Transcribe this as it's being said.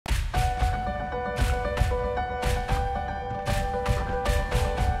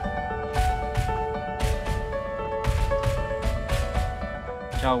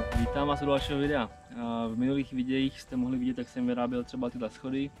Čau, vítám vás u dalšího videa. V minulých videích jste mohli vidět, jak jsem vyráběl třeba tyhle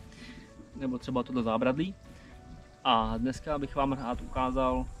schody, nebo třeba tohle zábradlí. A dneska bych vám rád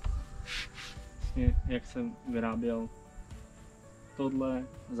ukázal, jak jsem vyráběl tohle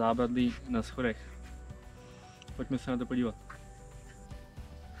zábradlí na schodech. Pojďme se na to podívat.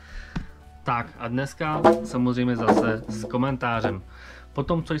 Tak a dneska samozřejmě zase s komentářem.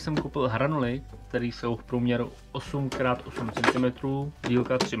 Potom, co jsem koupil hranoly, které jsou v průměru 8x8 cm,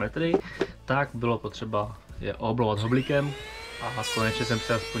 dílka 3 metry, tak bylo potřeba je oblovat hoblíkem a konečně jsem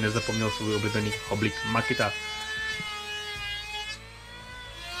si aspoň nezapomněl svůj oblíbený hoblík Makita.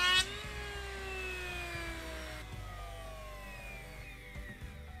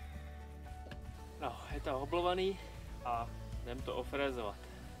 No, je to oblovaný a jdem to ofrézovat.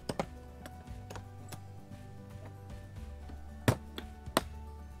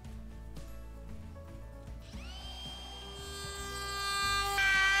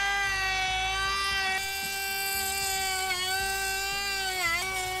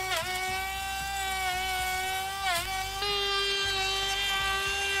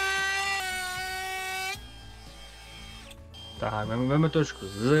 Tak, vezmeme trošku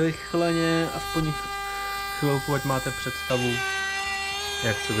zrychleně, aspoň chvilku, ať máte představu,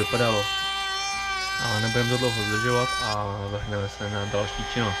 jak to vypadalo. A nebudeme to dlouho zdržovat a vrhneme se na další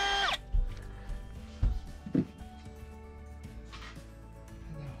činnost.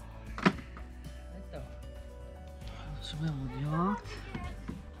 Co budeme dělat?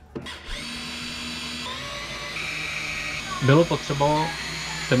 Bylo potřeba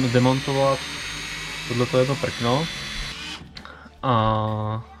demontovat tohleto jedno prkno,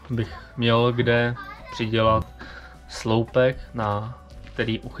 a bych měl kde přidělat sloupek, na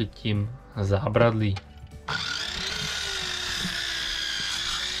který uchytím zábradlí.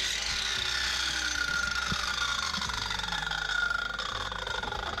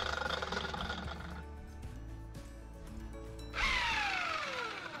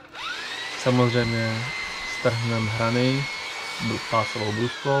 Samozřejmě strhneme hrany pásovou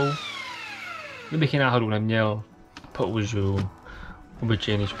bruskou. Kdybych ji náhodou neměl, použiju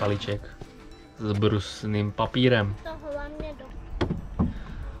obyčejný špalíček s brusným papírem.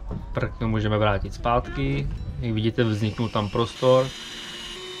 Prkno můžeme vrátit zpátky. Jak vidíte, vzniknul tam prostor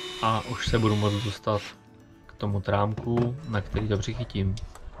a už se budu moct dostat k tomu trámku, na který to přichytím.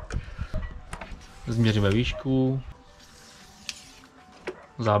 Změříme výšku.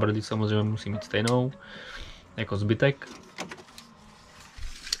 Zábradlí samozřejmě musí mít stejnou jako zbytek.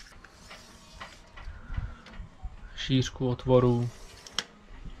 Šířku otvoru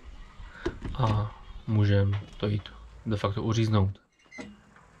a můžeme to jít de facto uříznout.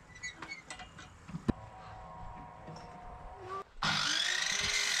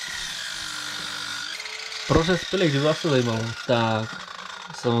 Pro řezpilek, kdyby vás to zajímalo, tak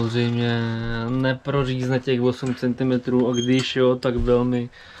samozřejmě neprořízne těch 8 cm a když jo, tak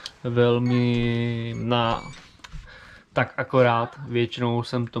velmi tak akorát. Většinou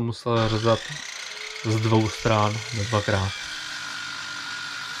jsem to musel řezat z dvou stran, dvakrát.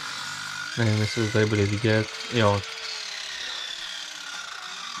 Nevím, jestli to tady bude vidět. Jo.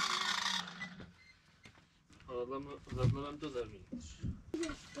 Zadlevem to zevnitř.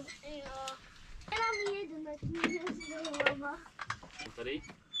 Tady?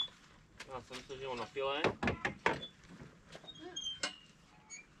 Já jsem se dělal na pile.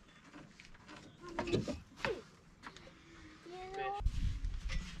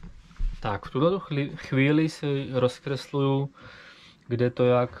 Tak, v tuto chvíli si rozkresluju, kde to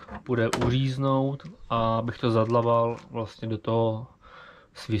jak bude uříznout, a abych to zadlaval vlastně do toho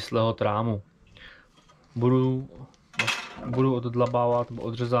svislého trámu. Budu oddlabávat nebo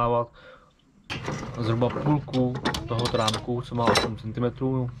odřezávat zhruba půlku toho trámku, co má 8 cm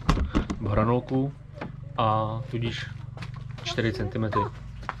v hranolku, a tudíž 4 cm.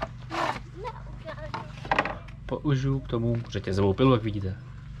 Použiju k tomu řetězovou pilu, jak vidíte.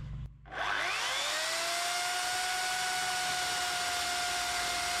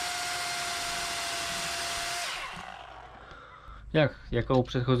 Jako u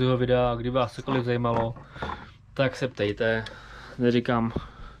předchozího videa, kdyby vás cokoliv zajímalo, tak se ptejte. Neříkám,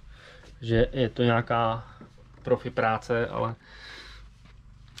 že je to nějaká profi práce, ale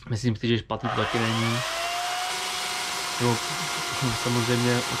myslím si, že špatný to taky není. No,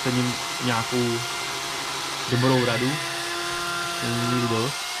 samozřejmě ocením nějakou dobrou radu. Není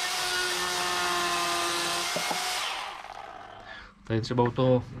dost. Tady třeba u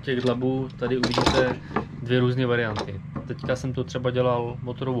toho těch dlabů tady uvidíte dvě různé varianty. Teďka jsem to třeba dělal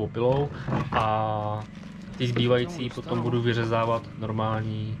motorovou pilou a ty zbývající potom budu vyřezávat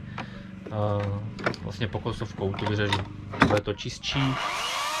normální vlastně pokosovkou to vyřežu. Bude to čistší,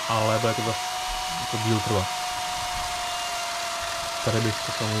 ale bude to vlastně jako díl trvat. Tady bych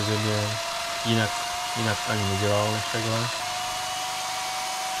to samozřejmě jinak ani nedělal než takhle.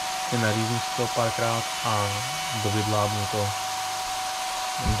 Naříznu si to párkrát a dovydlábnu to,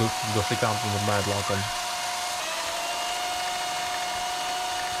 dosykám to normálně dlátem.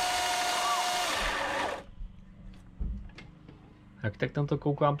 Jak tak tam to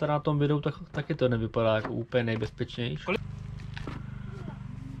koukám teda na tom videu, tak taky to nevypadá jako úplně nejbezpečnější.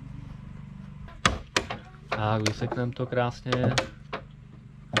 Tak, vysekneme to krásně.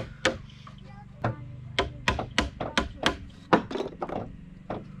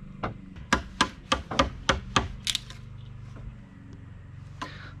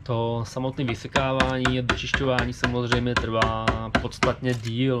 To samotné vysekávání a dočišťování samozřejmě trvá podstatně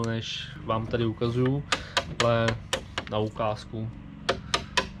díl, než vám tady ukazuju, ale na ukázku,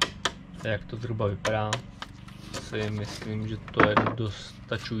 jak to zhruba vypadá, si myslím, že to je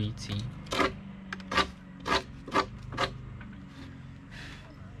dostačující.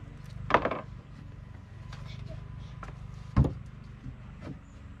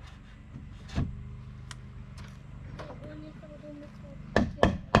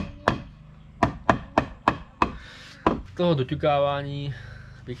 Toho doťukávání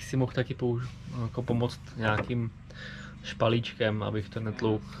bych si mohl taky jako pomoct nějakým špalíčkem, abych to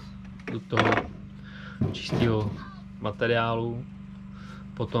netlouk do toho čistého materiálu.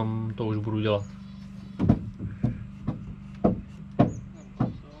 Potom to už budu dělat.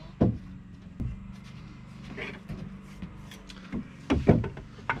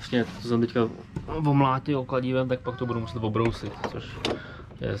 Vlastně to jsem teďka omlátil kladívem, tak pak to budu muset obrousit, což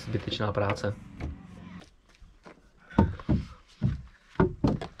je zbytečná práce.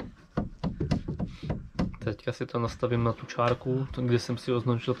 Teďka si to nastavím na tu čárku, kde jsem si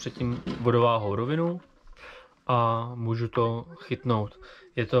označil předtím vodováhou rovinu a můžu to chytnout.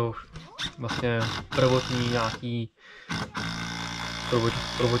 Je to vlastně prvotní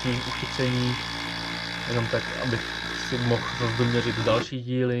uchycení, jenom tak, abych si mohl zase doměřit další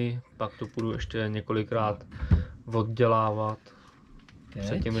díly, pak to budu ještě několikrát oddělávat,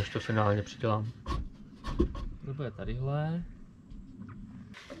 předtím než to finálně přidělám. To bude tadyhle.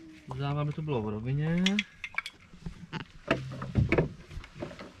 Dávám, aby to bylo v rovině.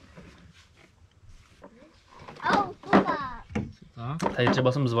 Tady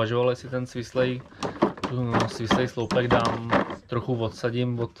třeba jsem zvažoval, jestli ten svislej sloupek dám, trochu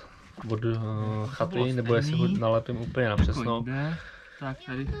odsadím od chaty, nebo jestli ho nalepím úplně na přesno. Tak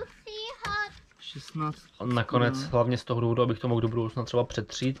tady 16. Nakonec, hlavně z toho důvodu, abych to mohl do budoucna třeba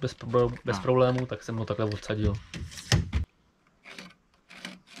přetřít bez problémů, tak jsem ho takhle odsadil.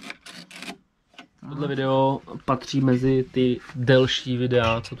 Tohle video patří mezi ty delší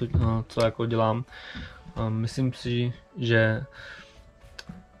videa, co jako dělám. Myslím si, že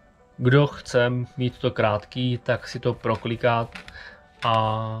kdo chce mít to krátký, tak si to prokliká,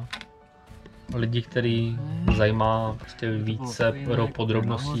 a lidi, který zajímá prostě více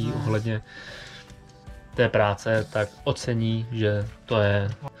podrobností ohledně té práce, tak ocení, že to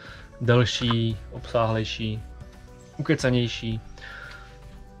je delší, obsáhlejší, ukecanější.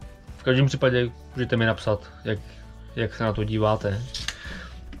 V každém případě můžete mi napsat, jak se na to díváte.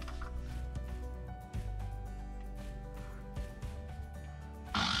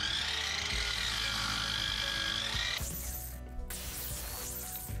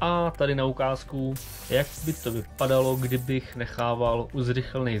 A tady na ukázku, jak by to vypadalo, kdybych nechával u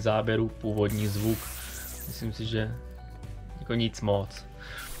zrychlených záběrů původní zvuk. Myslím si, že jako nic moc.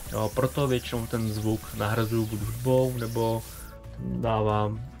 Jo, proto většinou ten zvuk nahrazuju buď hudbou, nebo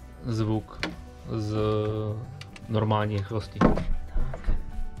dávám zvuk z normální rychlosti.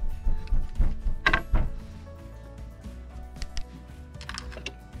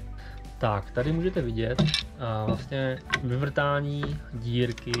 Tak, tady můžete vidět vlastně vyvrtání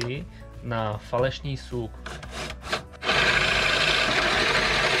dírky na falešný suk.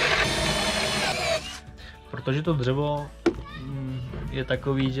 Protože to dřevo je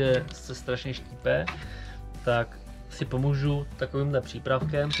takový, že se strašně štípe, tak si pomůžu takovýmhle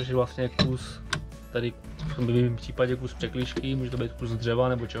přípravkem, což je vlastně kus, tady v tom mém případě kus překližky, může to být kus dřeva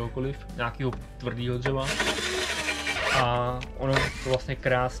nebo čehokoliv, nějakého tvrdého dřeva. A ono to vlastně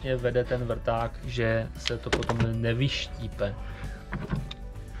krásně vede ten vrták, že se to potom nevyštípe.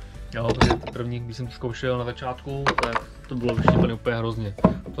 Jo, protože první, když jsem to zkoušel na začátku, tak to bylo vyštípené úplně hrozně.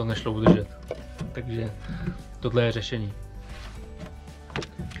 To nešlo udržet. Takže tohle je řešení.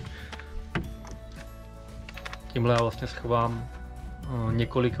 Tímhle já vlastně schovám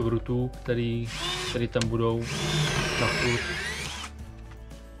několik vrutů, který tam budou na furt.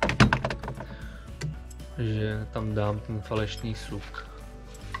 že tam dám ten falešný suk.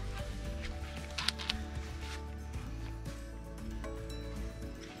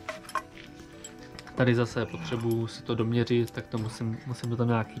 Tady zase potřebuji si to doměřit, tak to musím to tam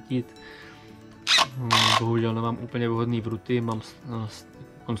nějak chytit. Bohužel nemám úplně vhodný vruty, mám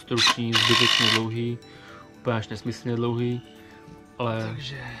konstrukční zbytečně dlouhý, úplně až nesmyslně dlouhý, ale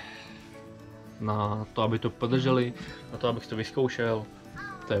takže na to, aby to podrželi, na to, abych to vyzkoušel,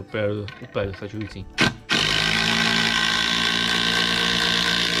 to je úplně dostačující.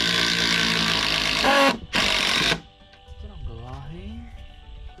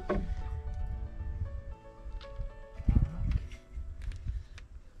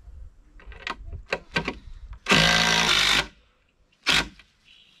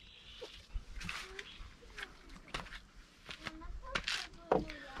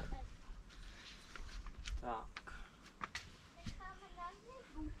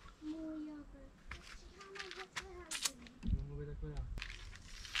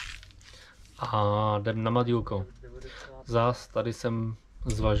 A jdem na madílko. Zás tady jsem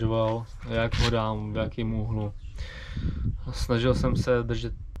zvažoval, jak ho dám, v jakém úhlu. Snažil jsem se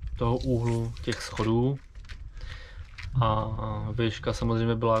držet toho úhlu těch schodů a výška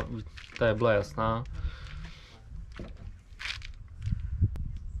samozřejmě byla jasná.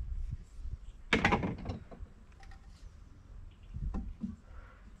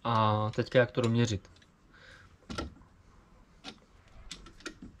 A teďka jak to doměřit.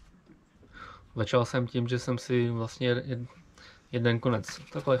 Začal jsem tím, že jsem si vlastně jeden konec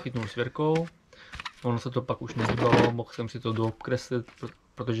takhle chytnul svěrkou. Ono se to pak už nehýbalo, mohl jsem si to doobkreslit,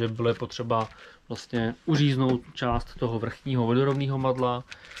 protože bylo potřeba vlastně uříznout část toho vrchního vodorovného madla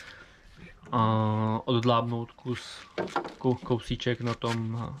a oddlábnout kousíček na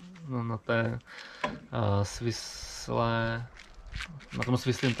tom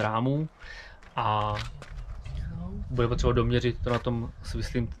svislém trámu a bude potřeba doměřit to na tom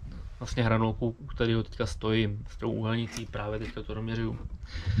svislém vlastně hranolku, u kterého teďka stojím, s tou úhelnicí, právě teďka to doměřuju.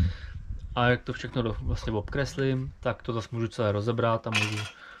 A jak to všechno vlastně obkreslím, tak to zase můžu celé rozebrat a můžu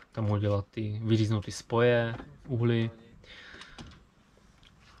tam udělat vyříznout ty spoje, uhly.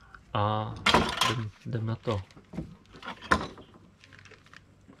 A jdem na to.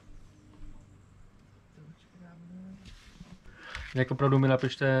 Jak opravdu mi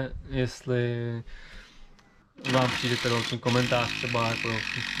napište, jestli vám přijde ten komentář třeba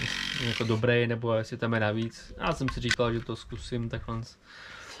jako dobrý, nebo jestli tam je navíc. Já jsem si říkal, že to zkusím takhle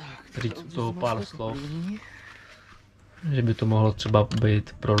říct toho pár slov. Že by to mohlo třeba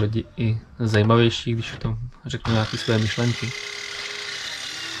být pro lidi i zajímavější, když tam řeknu nějaké své myšlenky.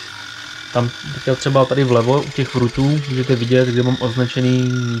 Tam třeba tady vlevo u těch vrutů můžete vidět, kde mám označený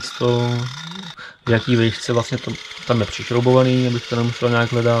místo, v jaký výšce vlastně to tam je přišroubovaný, abych to nemusel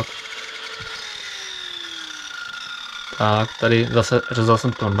nějak hledat. Tak, tady zase řezal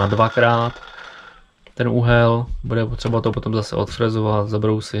jsem to na dvakrát, ten úhel, bude potřeba to potom zase odfrezovat,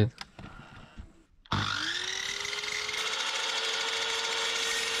 zabrousit.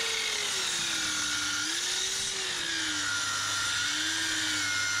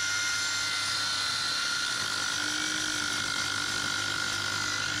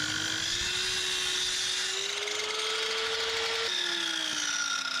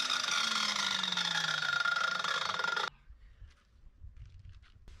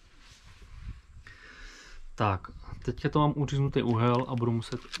 Tak, teďka to mám uříznutý úhel a budu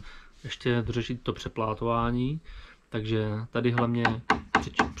muset ještě dořešit to přeplátování, takže tady hlavně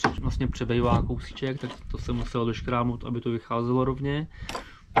vlastně přebývá kousíček, tak to jsem musel doškrábnout, aby to vycházelo rovně.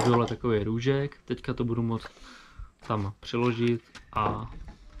 Dole takový růžek, teďka to budu moct tam přiložit a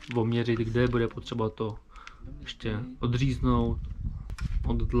oměřit, kde bude potřeba to ještě odříznout,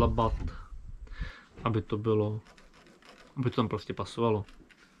 oddlabat, aby to tam prostě pasovalo.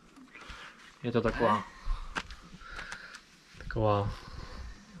 Je to taková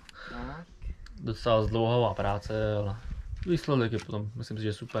docela zdlouhavá práce, ale výsledek je potom, myslím si,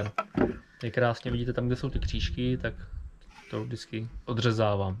 že super. Jak krásně vidíte tam, kde jsou ty křížky, tak to vždycky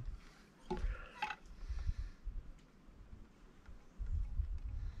odřezávám.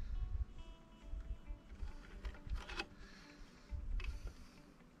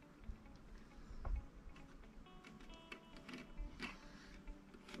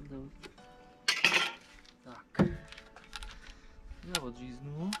 Tak, já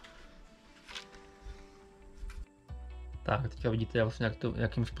odříznu. Tak, teďka vidíte vlastně,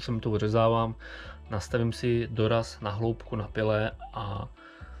 jakým způsobem to odřezávám. Nastavím si doraz na hloubku na pile a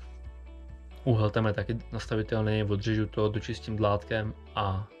úhel tam je taky nastavitelný, odřežu to, dočistím dlátkem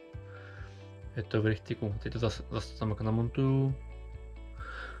a je to v rychtiku. Teď to zase tam namontuju.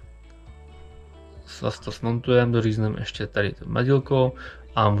 zase to smontujeme, dořízneme ještě tady to madílko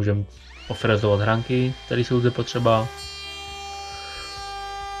a můžeme ofrezovat hranky, které jsou zde potřeba.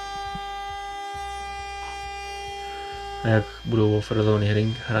 A jak budou ofrezované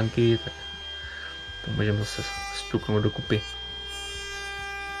hranky, tak to můžeme zase stuknout dokupy.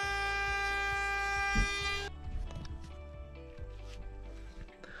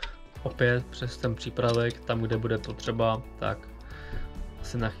 Opět přes ten přípravek, tam kde bude potřeba, tak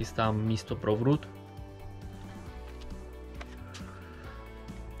si nachystám místo pro vrut.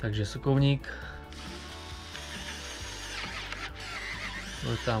 Takže sokovník,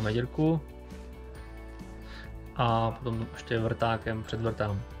 vrtáme dírku a potom ještě vrtákem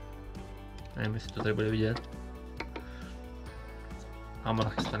předvrtám. Nevím, jestli to tady bude vidět. Mám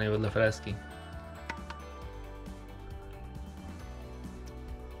nachystaný vedle frézky.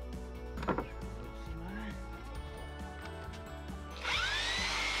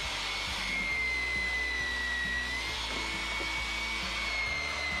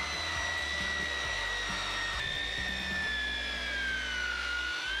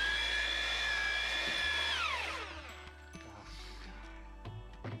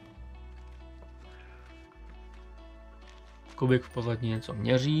 Kubik v pozadí něco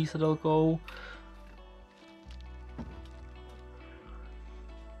měří sedelkou.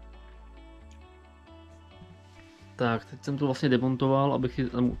 Tak, teď jsem to vlastně demontoval, abych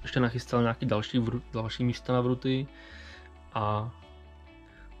tam ještě nachystal nějaký další místa na vruty. A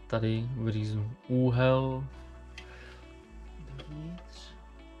tady vyříznu úhel.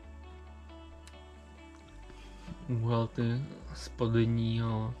 Úhel ty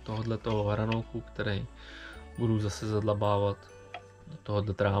spodního tohoto hranolku, který budu zase zadlabávat do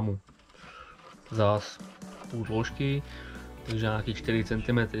tohoto trámu. Zás půl dloužky, takže nějaký 4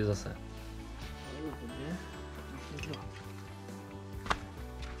 cm zase.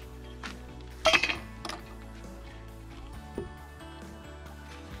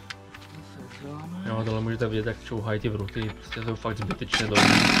 Jo, tohle můžete vidět, jak čouhají ty vruty, prostě jsou fakt zbytečně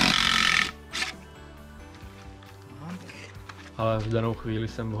dlouhé. Ale v danou chvíli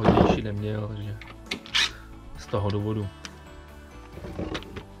jsem hodnější neměl, takže z toho důvodu.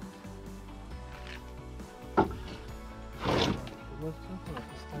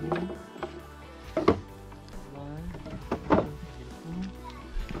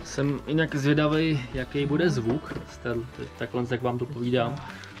 Jsem jinak zvědavý, jaký bude zvuk, takhle jak vám to povídám,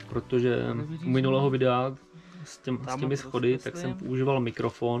 protože u minulého videa s těmi schody tak jsem používal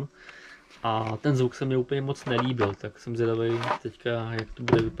mikrofon a ten zvuk se mi úplně moc nelíbil, tak jsem zvědavý teďka, jak to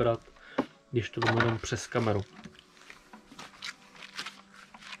bude vypadat, když to budu jenom přes kameru.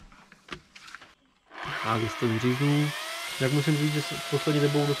 A když to vyříznu, tak musím říct, že v poslední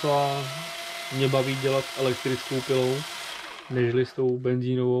dobou docela mě baví dělat elektrickou pilou, nežli s tou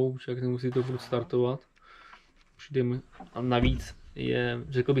benzínovou, však nemusí to furt startovat. A navíc je,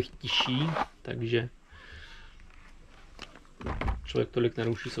 řekl bych, tižší, takže člověk tolik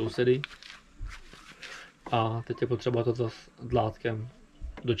neruší sousedy. A teď je potřeba to zase dlátkem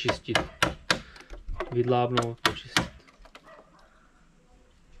dočistit, vydlábnout, dočistit.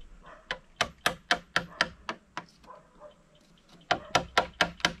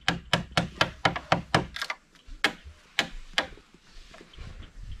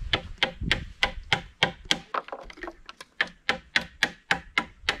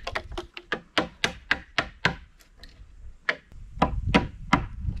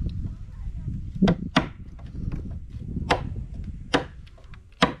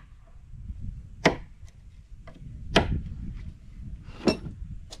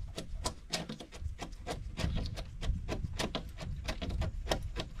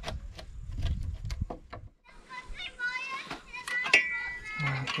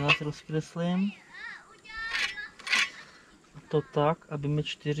 Já si rozkreslím to tak, aby mi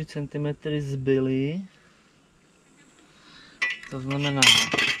 4 cm zbyly. To znamená,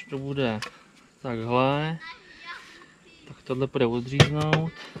 že to bude takhle, tak tohle půjde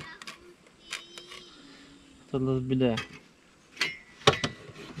odříznout. Tohle zbyde,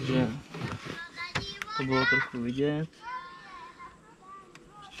 že to bylo trochu vidět.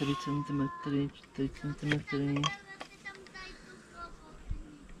 4 cm, 4 cm.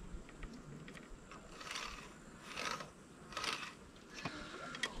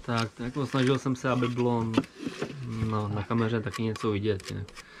 Tak jako snažil jsem se, aby bylo na kameře taky něco vidět,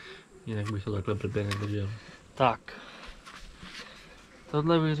 jinak bych to takhle blbě nedržel. Tak,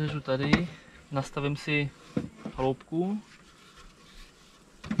 tohle vyřežu tady, nastavím si hloubku.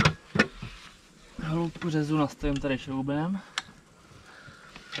 Hloubku řezu nastavím tady šroubem.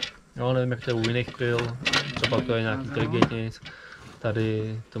 No, nevím, jak to je u jiných pil, třeba to je nějaký inteligentnější,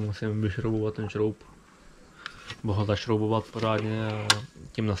 tady to musím vyšroubovat ten šroub. Nebo ho zašroubovat pořádně a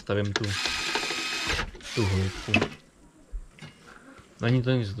tím nastavím tu hloubku. Není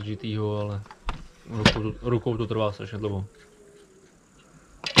to nic složitýho, ale rukou to trvá strašně dlouho.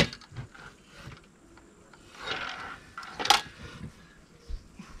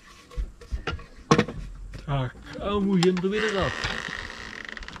 Tak a můžeme to vyřezat.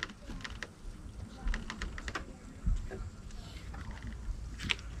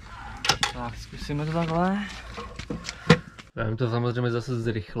 Tak, zkusíme to takhle. Vím to samozřejmě zase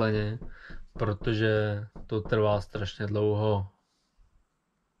zrychleně, protože to trvá strašně dlouho.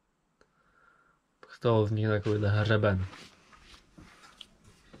 Z toho vznikne takovýhle hřeben.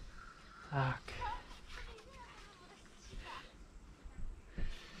 Tak.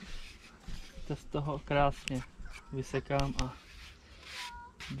 To z toho krásně vysekám a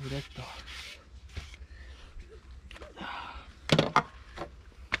bude to.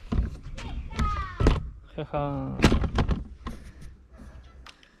 Haha.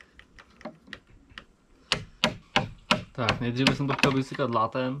 Tak, nejdříve jsem to chtěl vysykat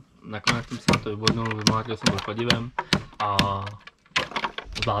látem, nakonec jsem to vyvodnul, vymlátil jsem to kladivem a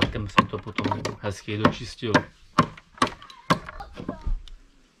s látkem jsem to potom hezky dočistil.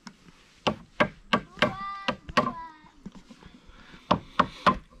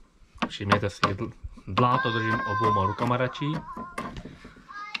 Všimněte si, dlá to držím obouma rukama radši,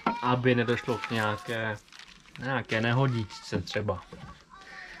 aby nedošlo k nějaké nehodičce třeba.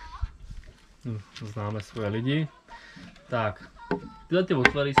 Známe svoje lidi. Tak, tyhle ty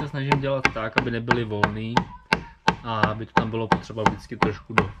otvary se snažím dělat tak, aby nebyly volný a aby to tam bylo potřeba vždycky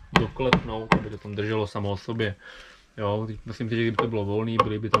trošku doklepnout, aby to tam drželo samo o sobě. Jo, myslím si, že kdyby to bylo volný,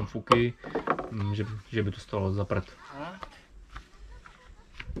 byly by tam fuky, že by to stalo za prd.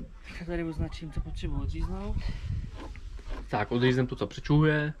 Tak tady označím, co potřebuji odříznout. Tak, odříznem to, co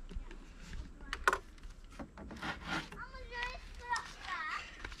přečuhuje.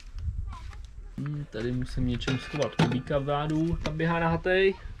 Tady musím něčem schovat kubíka vzadu, tam běhá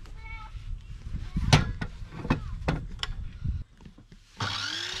nahatej.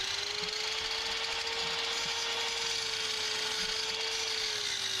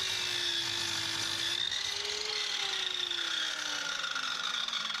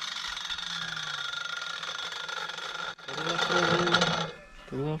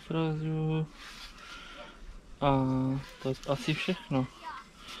 To zafrazu. A to je asi všechno.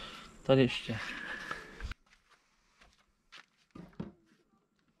 Tady ještě.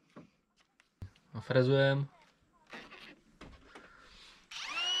 Nafrezujem.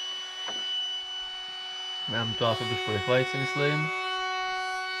 Mám to asi trošku rychleji, si myslím.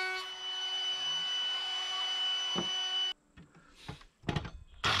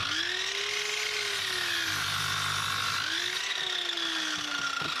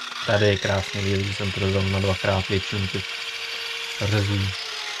 Tady je krásně vidět, že jsem to rozal na dvakrát většinu těch řezů.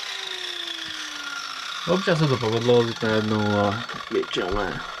 Občas se to povedlo, na jednou, ale většinou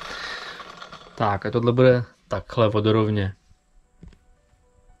ne. Tak a tohle bude takhle vodorovně.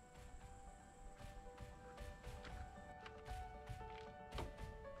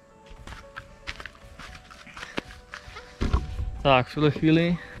 Tak, v tuhle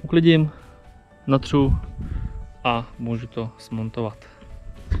chvíli uklidím, natřu a můžu to smontovat.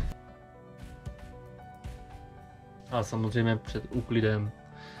 A samozřejmě před úklidem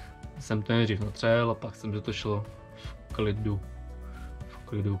jsem to nejdřív natřel a pak jsem to šlo v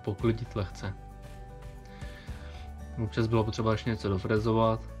klidu poklidit lehce. Občas bylo potřeba ještě něco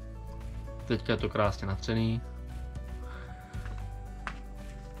dofrezovat. Teďka je to krásně natřený.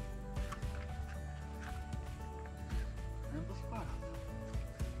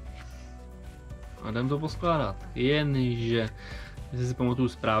 A jdem to poskládat. Jenže, jestli si pamatuju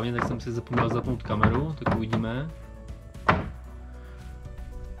správně, tak jsem si zapomněl zapnout kameru, tak uvidíme.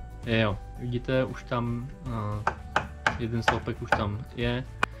 Jo, vidíte, už tam jeden sloupek už tam je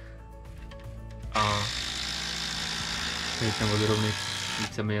a tady ten vodorovný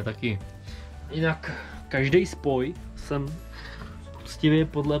víceméně taky. Jinak každý spoj jsem poctivě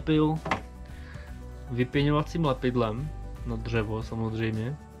podlepil vypěňovacím lepidlem na dřevo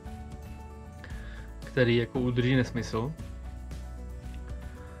samozřejmě, který jako udrží nesmysl.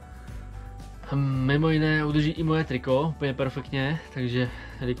 Mimo jiné udrží i moje triko úplně perfektně, takže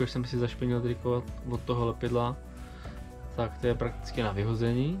jelikož jsem si zašpinil triko od toho lepidla, tak to je prakticky na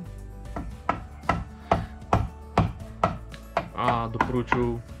vyhození. A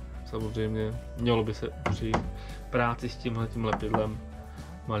doporučuji, samozřejmě, mělo by se při práci s tímhletím lepidlem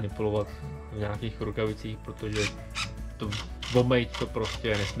manipulovat v nějakých rukavicích, protože to obejít to prostě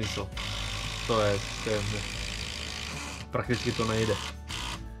je nesmysl. To je prakticky to nejde.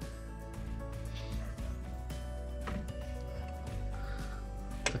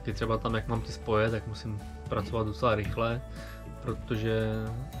 Taky třeba tam, jak mám ty spoje, tak musím pracovat docela rychle, protože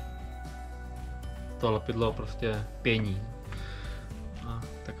to lepidlo prostě pění. A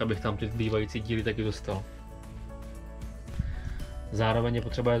tak abych tam ty zbývající díly taky dostal. Zároveň je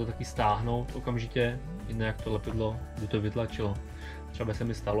potřeba to taky stáhnout okamžitě, jinak to lepidlo by to vytlačilo. Třeba se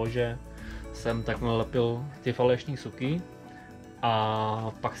mi stalo, že jsem takhle lepil ty falešní suky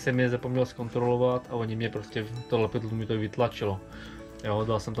a pak jsem je zapomněl zkontrolovat a oni mě prostě to lepidlo mi to vytlačilo. Jo,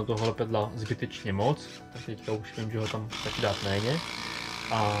 dal jsem tam toho lepidla zbytečně moc, tak teďka už vím, že ho tam taky dát méně.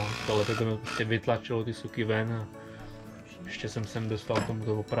 A to lepidlo mi prostě vytlačilo ty suky ven a ještě jsem sem dostal tomu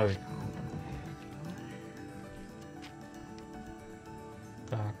to opravit.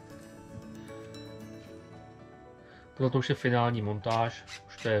 Tak. Tohle už je finální montáž,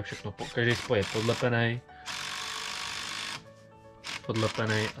 už to je všechno, každý spoj je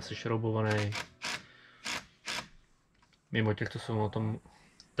podlepený a sešroubovaný. Mimo těch, co jsou na tom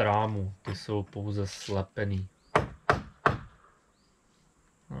trámu, ty jsou pouze slepený.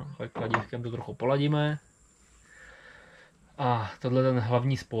 No, tak kladívkem to trochu poladíme. A tohle ten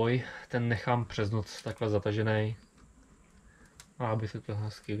hlavní spoj, ten nechám přes noc takhle zatažený, aby se to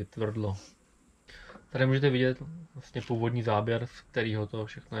hezky vytvrdlo. Tady můžete vidět vlastně původní záběr, z kterého to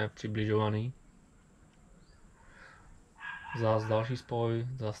všechno je přibližovaný. Zás další spoj,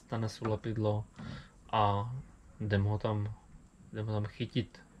 zase nanesu lepidlo a jdem ho tam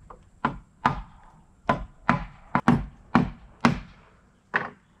chytit.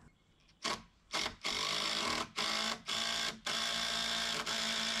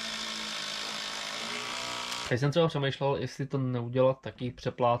 Teď jsem třeba přemýšlel, jestli to neudělat taky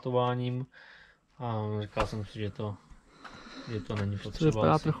přeplátováním a říkal jsem si, že to není potřeba. To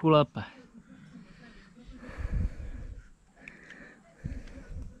vypadá trochu lépe.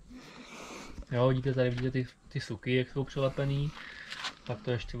 Jo, vidíte tady ty suky, jak jsou přilepený. Pak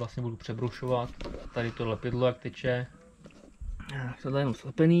to ještě vlastně budu přebrušovat. Tady to lepidlo, jak teče. Tohle je jenom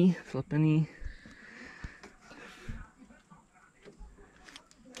slepený.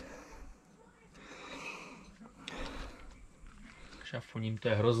 Šafoním, to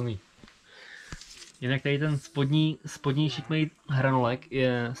je hrozný. Jinak tady ten spodní šikmej hranolek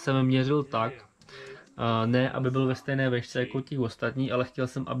jsem měřil tak, ne aby byl ve stejné vešce jako těch ostatní, ale chtěl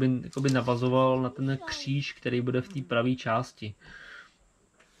jsem, aby jakoby navazoval na ten kříž, který bude v té pravé části.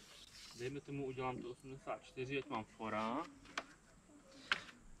 Dejme tomu, udělám to 84, ať mám fora.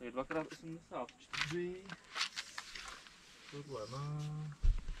 Tady 2x84. Tohle má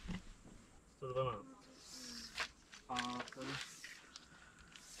 112. A tady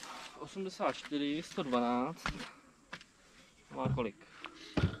 84, 112. Má kolik?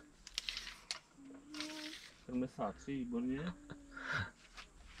 73, výborně.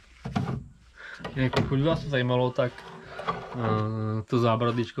 Jinak pokud by vás to zajímalo, tak to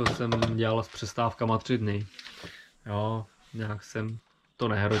zábradlíčko jsem dělal s přestávkama 3 dny. Jo, nějak jsem to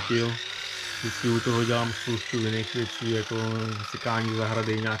nehrotil. Vždycky u toho dělám spoustu jiných věcí, jako sekání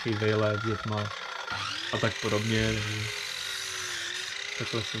zahrady, nějaký vejlet s dětma a tak podobně.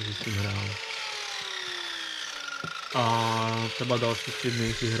 Takhle jsem si s tím hrál. A třeba další 3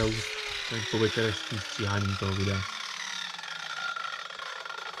 dny si hraju po večerech s tím stříháním toho videa.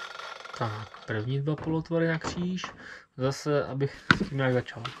 Tak, první 2 polotvory na kříž, zase abych s tím nějak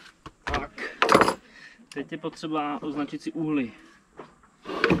začal. Tak, teď je potřeba označit si úhly.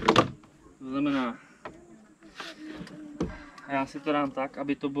 To znamená, já si to dám tak,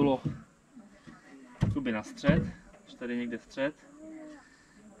 aby to bylo jakoby na střed, tady někde střed,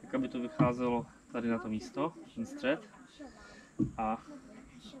 tak aby to vycházelo tady na to místo, ten střed. A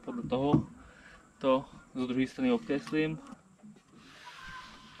podle toho to z druhé strany obkreslím.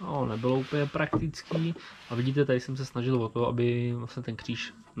 No, nebylo úplně praktický. A vidíte, tady jsem se snažil o to, aby vlastně ten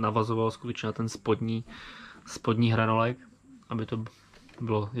kříž navazoval skutečně na ten spodní hranolek, aby to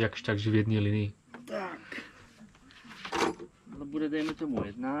bylo jakž takž v jedné linii. Tak. To bude, dejme tomu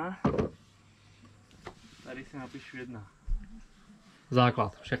 1. Tady si napíšu 1.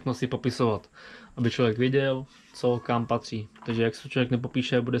 Základ, všechno si popisovat, aby člověk věděl, co kam patří. Takže jak se člověk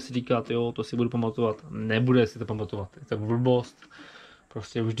nepopíše, bude si říkat, jo, to si budu pamatovat. Nebude si to pamatovat, je to blbost.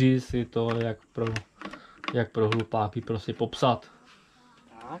 Prostě vždy si to, jak pro hlupáky, prostě popsat.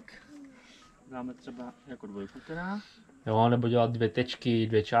 Tak, dáme třeba jako 2 teda. Jo, nebo dělat 2 tečky,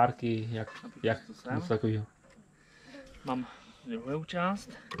 2 čárky, jak něco takového. Mám druhou část.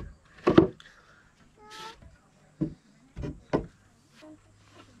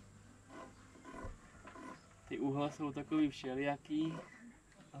 Ty úhle jsou takový všelijaký,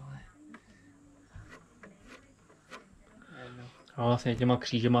 ale A vlastně těma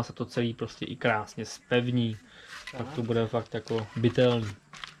křížema se to celý prostě i krásně zpevní. Tak to bude fakt jako bytelný.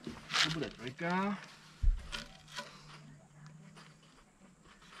 To bude trojka.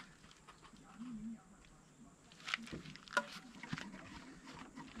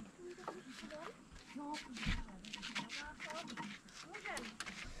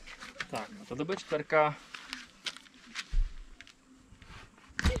 Tak, a to bude čtvrka.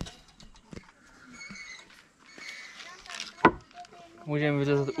 Můžeme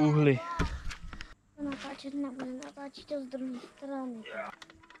vyřezat úhly. Natáčet nebude, natáčí to z druhé strany.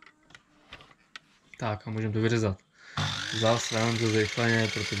 Tak a můžeme to vyřezat. Zas ráno to zrychleně,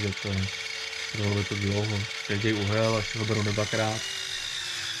 protože to trvalo by to dlouho. Každý úhel, až ho beru dvakrát.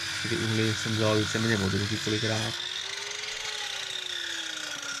 Ty úhly jsem dělal víceméně od ruky kolikrát.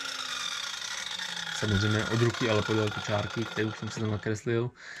 Samozřejmě od ruky, ale podél ty čárky, které už jsem si tam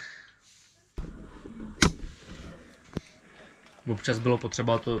nakreslil. Občas bylo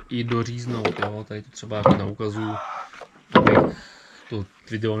potřeba to i doříznout, jo? Tady to třeba jako na ukazu, abych to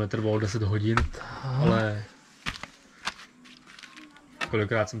video netrvalo 10 hodin, ale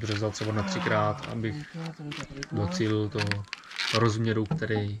kolikrát jsem to řezal třeba na 3krát, abych docílil toho rozměru,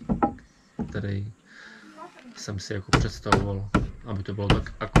 který jsem si jako představoval, aby to bylo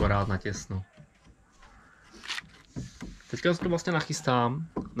tak akorát natěsno. Teďka se to vlastně nachystám,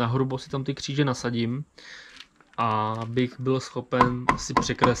 na hrubo si tam ty kříže nasadím, a abych byl schopen si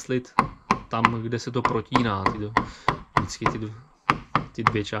překreslit tam, kde se to protíná, vždycky ty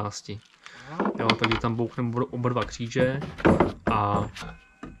dvě části. Jo, takže tam boukneme oba dva kříže a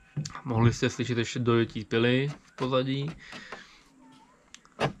mohli jste slyšet ještě dojetí pily v pozadí.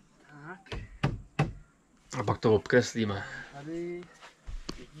 A pak to obkreslíme. Tady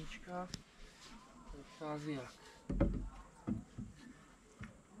jednička vychází jak.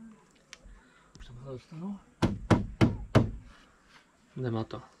 Už tamhle dostanu. Nemá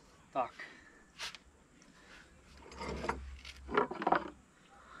to. Tak.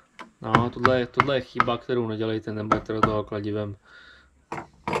 No, tohle je chyba, kterou nedělejte, nebudete do toho kladivem.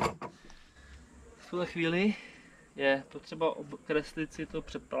 V tuhle chvíli je potřeba obkreslit si to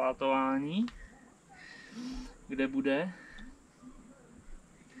přeplátování, kde bude.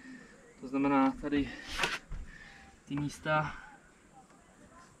 To znamená tady ty místa,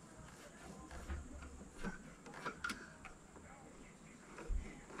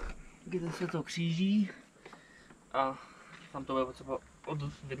 kde se to kříží, a tam to bude potřeba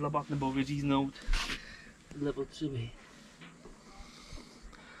vydlabat nebo vyříznout dle potřeby.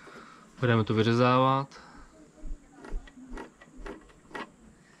 Budeme to vyřezávat.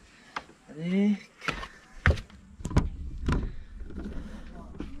 Tady.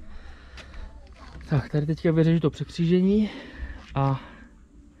 Tak, tady teďka vyřežu to překřížení a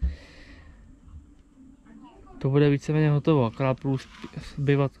to bude víceméně hotovo. Akorát budu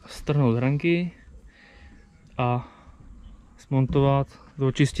zbývat strhnout hranky a smontovat,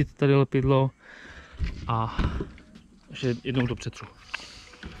 dočistit tady lepidlo a ještě jednou to přetřu.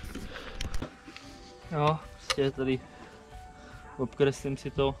 Jo, prostě tady obkreslím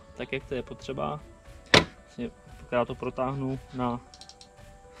si to tak, jak to je potřeba. Vlastně já to protáhnu na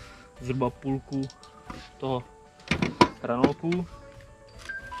zhruba půlku toho hranolku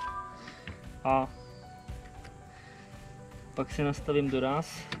a pak si nastavím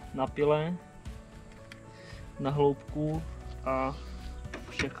doraz na pile, na hloubku a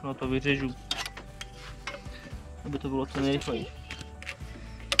všechno to vyřežu, aby to bylo co nejrychleji.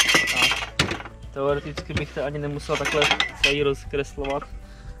 Teoreticky bych to ani nemusel takhle celý rozkreslovat,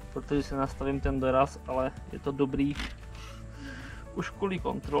 protože si nastavím ten doraz, ale je to dobrý už kvůli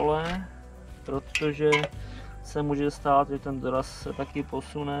kontrole, protože se může stát, že ten doraz se taky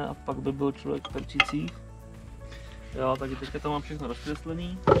posune a pak by byl člověk v perčicích. Jo, takže teďka to mám všechno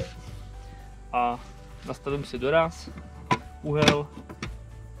rozkreslený a nastavím si doraz, úhel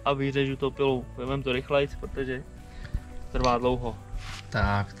a vyřežu to pilou. Vezmeme to rychleji, protože trvá dlouho.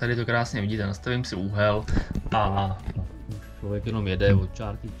 Tak, tady to krásně vidíte, nastavím si úhel a člověk jenom jede od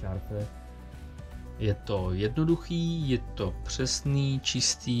čárky k čárce. Je to jednoduchý, je to přesný,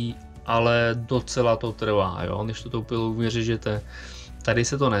 čistý, ale docela to trvá, jo? Když to tou pilou vyřežete. Tady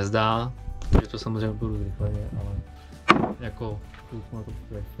se to nezdá, že to samozřejmě budu zrychleně, ale jako chvilku na to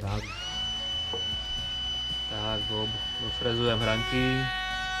potřebuje strávit. Tak, dofrezujeme hranky,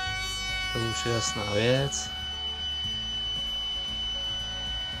 to už je jasná věc.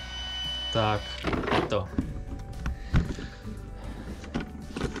 Tak, to.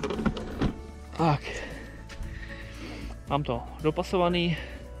 Tak, mám to dopasovaný,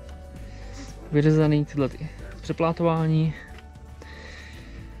 vyřezaný tyhle ty přeplátování,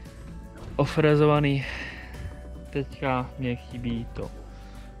 ofrezovaný teďka mě chybí to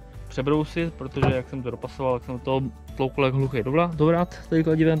přebrousit, protože jak jsem to dopasoval, tak jsem to tloukl jak hluchý dovrat tady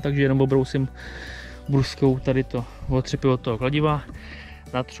kladivem, takže jenom obrousím bruskou tady to otřepy od toho kladiva,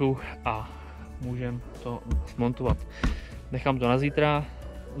 natřu a můžem to smontovat. Nechám to na zítra,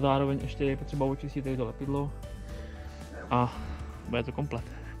 zároveň ještě je potřeba očistit tady to lepidlo a bude to komplet.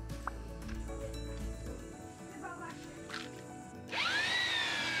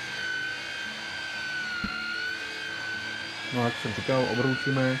 No, jak jsem říkal,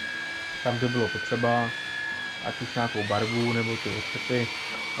 obroucíme tam, kde bylo potřeba, ať už nějakou barvu nebo ty otřepy,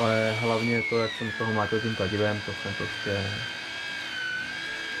 ale hlavně to, jak jsem toho mátil tím kladivem, to jsem prostě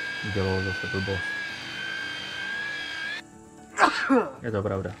dělal zase blbost. Je to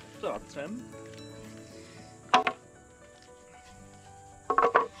pravda. To natřem.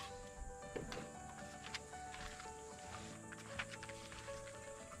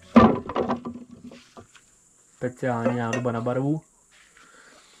 Speciální nádoba na barvu.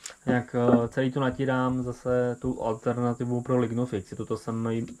 Jak celý to natírám zase tu alternativu pro lignofix. Je to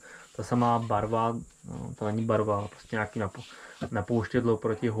ta samá barva, no, to není barva, prostě nějaký napouštědlo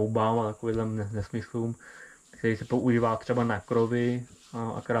proti houbám a takovým nesmyslům, který se používá třeba na krovy,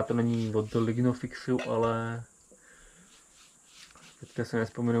 akorát to není od lignofixu, ale teďka se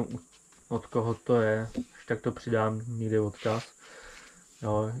nevzpomenu, od koho to je, až tak to přidám někde odkaz.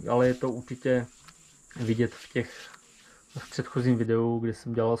 Jo, ale je to určitě vidět v předchozím videu, kde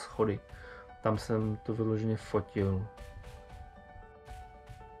jsem dělal schody. Tam jsem to vyloženě fotil.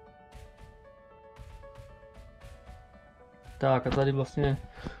 Tak a tady vlastně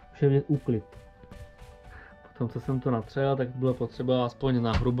už je vidět úklid. Potom co jsem to natřel, tak bylo potřeba aspoň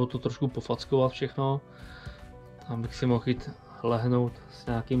na hrubo to trošku pofackovat všechno. Abych si mohl jít lehnout s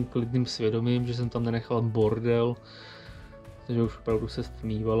nějakým klidným svědomím, že jsem tam nenechal bordel. Takže už opravdu se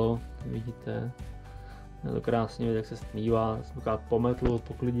stmívalo, vidíte. Je to krásně vidět, jak se stmívá, jsem to pometl,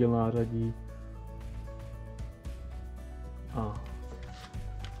 poklidil nářadí. A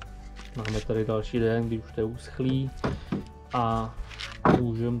máme tady další den, kdy už to je uschlý a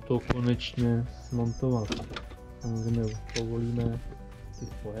můžeme to konečně smontovat. Samozřejmě povolíme ty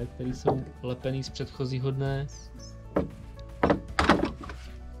spoje, které jsou lepený z předchozího dne.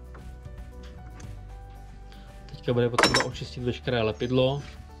 Teďka bude potřeba očistit veškeré lepidlo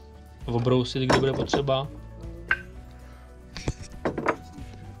a obrousit, kde bude potřeba.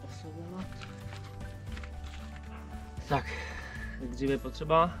 Tak, nejdříve je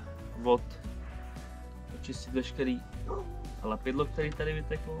potřeba očistit veškerý lepidlo, který tady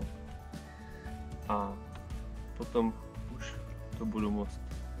vyteklo, a potom už to budu moct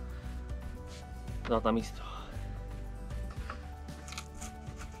dát na místo.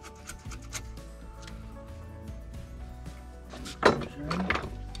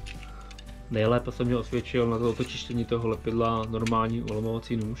 Nejlépe jsem mě osvědčil na toto čištění toho lepidla normální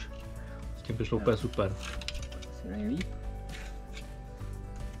ulomovací nůž. S tím přišlo úplně super. Asi nejlíp.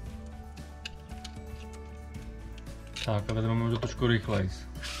 Tak a vezmeme to trošku rychleji.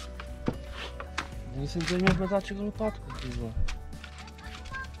 Myslím, že měl metáček a lopátku.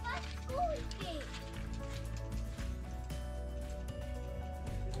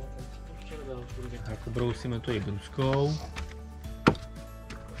 Tak obrousíme to i bruskou,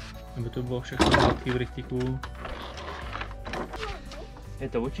 aby to bylo všechno hladký v rychtiku. Je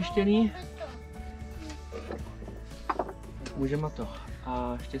to očištěný. Můžeme to.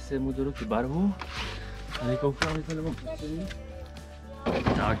 A ještě si mu do ruky barvu. Tady koukám, to nebo přetření.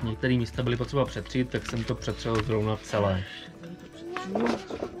 Tak, některé místa byly potřeba přetřít, tak jsem to přetřel zrovna celé.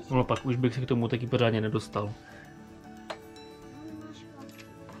 No pak už bych se k tomu taky pořádně nedostal.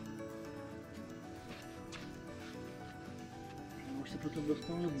 Už se potom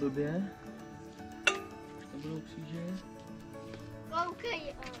dostanu blbě. Už to budou kříže.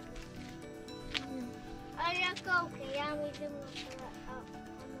 Koukej. Ale já koukej, já můžu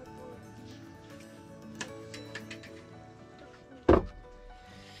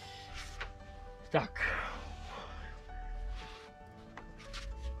Tak.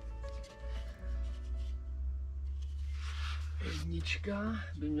 Jednička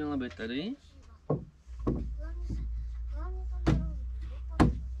by měla být tady.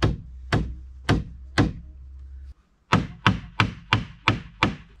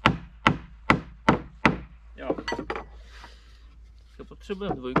 Jo.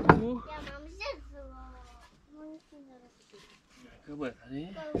 Potřebujeme dvojku. Já mám žezlo. Jaká bude tady?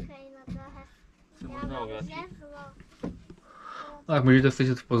 Koukej na tohle. Se Já možná mám uvětí. žezlo. Tak můžete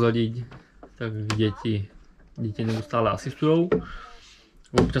slyšet v pozadí, tak děti neustále asistujou.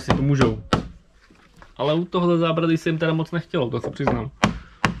 Občas si pomůžou. Ale u tohohle zábradlí se jim teda moc nechtělo, to se přiznám.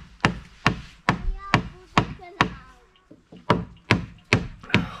 Já budu krát.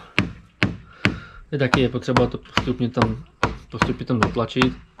 Taky je potřeba to postupně tam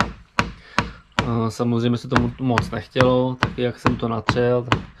dotlačit. Samozřejmě se tomu moc nechtělo, taky jak jsem to natřel,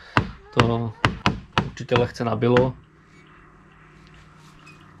 tak to určitě lehce nabilo.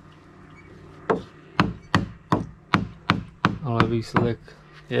 Ale výsledek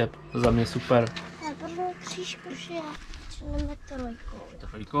je za mě super. Já budu křížku, že já začneme trojkou.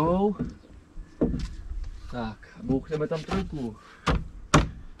 Trojkou. Tak, bouchneme tam trojku.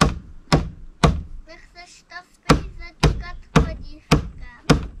 Nechceš to spíš zaťukat chodívkem?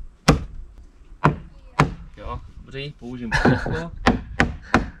 Jo, dobře, použijeme křížko.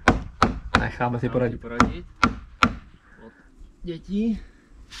 Necháme si poradit. Od dětí.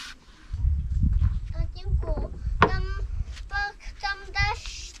 Tatínku, pak tam dáš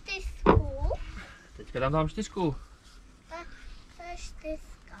 4. Teďka tam dám 4. To je 4.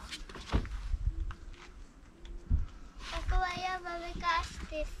 Taková je veliká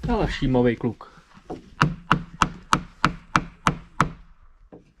 4. Ale všímavý kluk.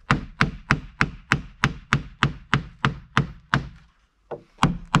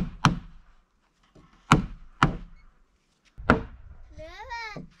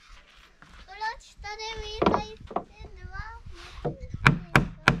 Proč tady vítají ty dva?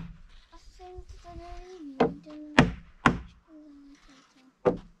 Asi jim to tady líbí.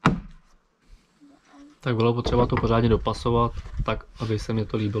 Tak bylo potřeba to pořádně dopasovat, tak aby se mi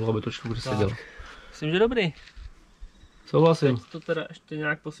to líbilo, aby to člověk sedělo. Myslím, že dobrý. Souhlasím. Teď to teda ještě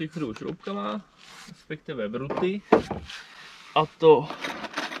nějak posvíchnu šroubkama, respektive bruty. A to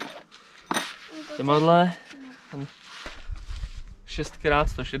těmahle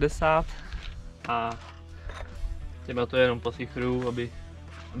 6x160 a těma to jenom posvíchnu, aby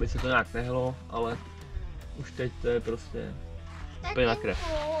se to nějak nehlo, ale už teď to je prostě úplně na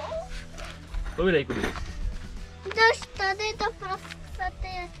krev. Povídej, Kubi. Tož tady to prostě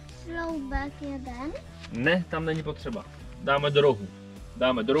je šroubek jeden. Ne, tam není potřeba. Dáme do rohu.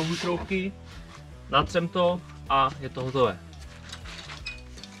 Dáme do rohu šroubky, natřem to a je to hotové.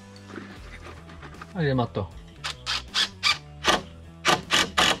 A jdeme na to.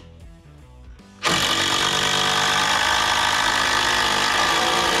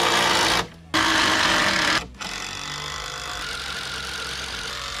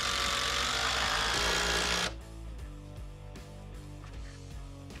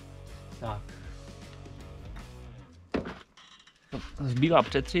 Tak. Zbývá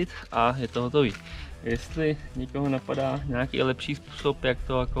přetřít a je to hotový. Jestli někoho napadá nějaký lepší způsob, jak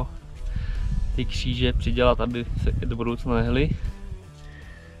to jako ty kříže přidělat, aby se do budoucna nehly,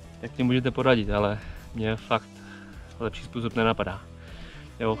 tak tím můžete poradit, ale mě fakt lepší způsob nenapadá.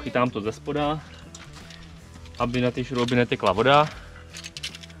 Jo, chytám to ze spoda, aby na ty šrouby netekla voda.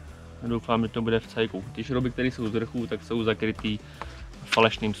 Doufám, že to bude v cajku. Ty šrouby, které jsou z vrchu, tak jsou zakrytý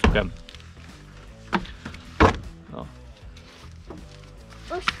falešným sukem. No.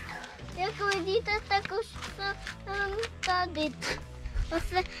 Už, jak vidíte, tak už to tady.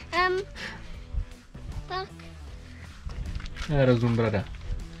 Vlastně, tak. Rozum, brada.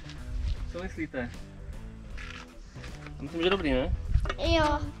 Co myslíte? Já myslím, že dobrý, ne?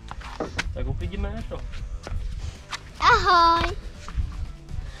 Jo. Tak uklidíme to. Ahoj.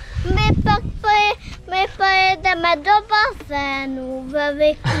 My pojedeme do bazénu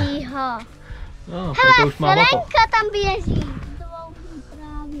velikýho. No, Hele, už má Serenka tam běží.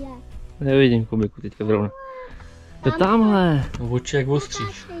 Právě. Nevidím Kubiku teďka zrovna. To tamhle. Oči jak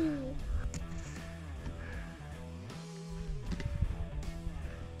ostříš.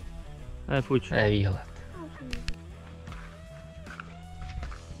 Fuč. To je výhled.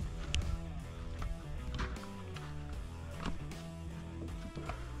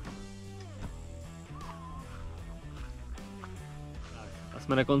 A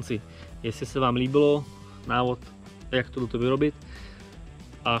jsme na konci. Jestli se vám líbilo návod, jak to vyrobit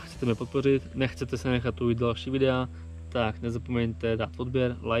a chcete mě podpořit, nechcete se nechat ujít další videa, tak nezapomeňte dát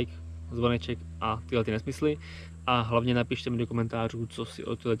odběr, like, zvoneček a tyhle ty nesmysly. A hlavně napište mi do komentářů, co si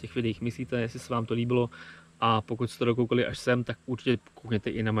o těch videích myslíte, jestli se vám to líbilo. A pokud jste to dokoukali až sem, tak určitě koukněte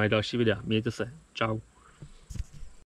i na moje další videa. Mějte se. Čau.